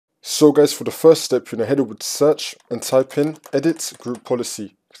So guys, for the first step, you're going to head over to search and type in edit group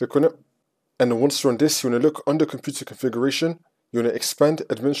policy. Click on it. And then once you're on this, you're going to look under computer configuration. You're going to expand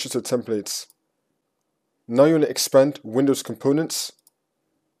administrator templates. Now you're going to expand Windows components.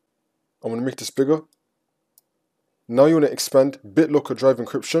 I'm going to make this bigger. Now you want to expand Bitlocker drive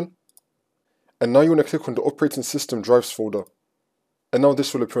encryption. And now you want to click on the operating system drives folder. And now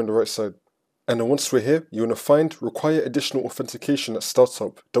this will appear on the right side. And then once we're here, you want to find require additional authentication at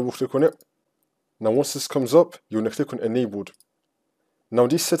startup. Double click on it. Now once this comes up, you want to click on enabled. Now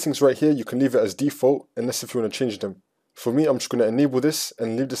these settings right here, you can leave it as default unless if you want to change them. For me, I'm just going to enable this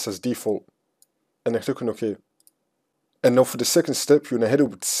and leave this as default. And then click on OK. And now for the second step, you're going to head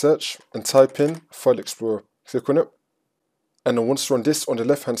over to search and type in File Explorer. Click on it. And then once you're on this, on the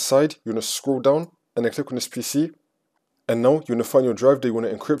left hand side, you're going to scroll down and then click on this PC. And now you're going to find your drive that you want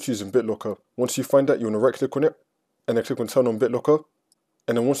to encrypt using Bitlocker. Once you find that, you want to right click on it and then click on turn on Bitlocker.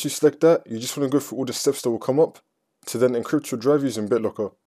 And then once you select that, you just want to go through all the steps that will come up to then encrypt your drive using Bitlocker.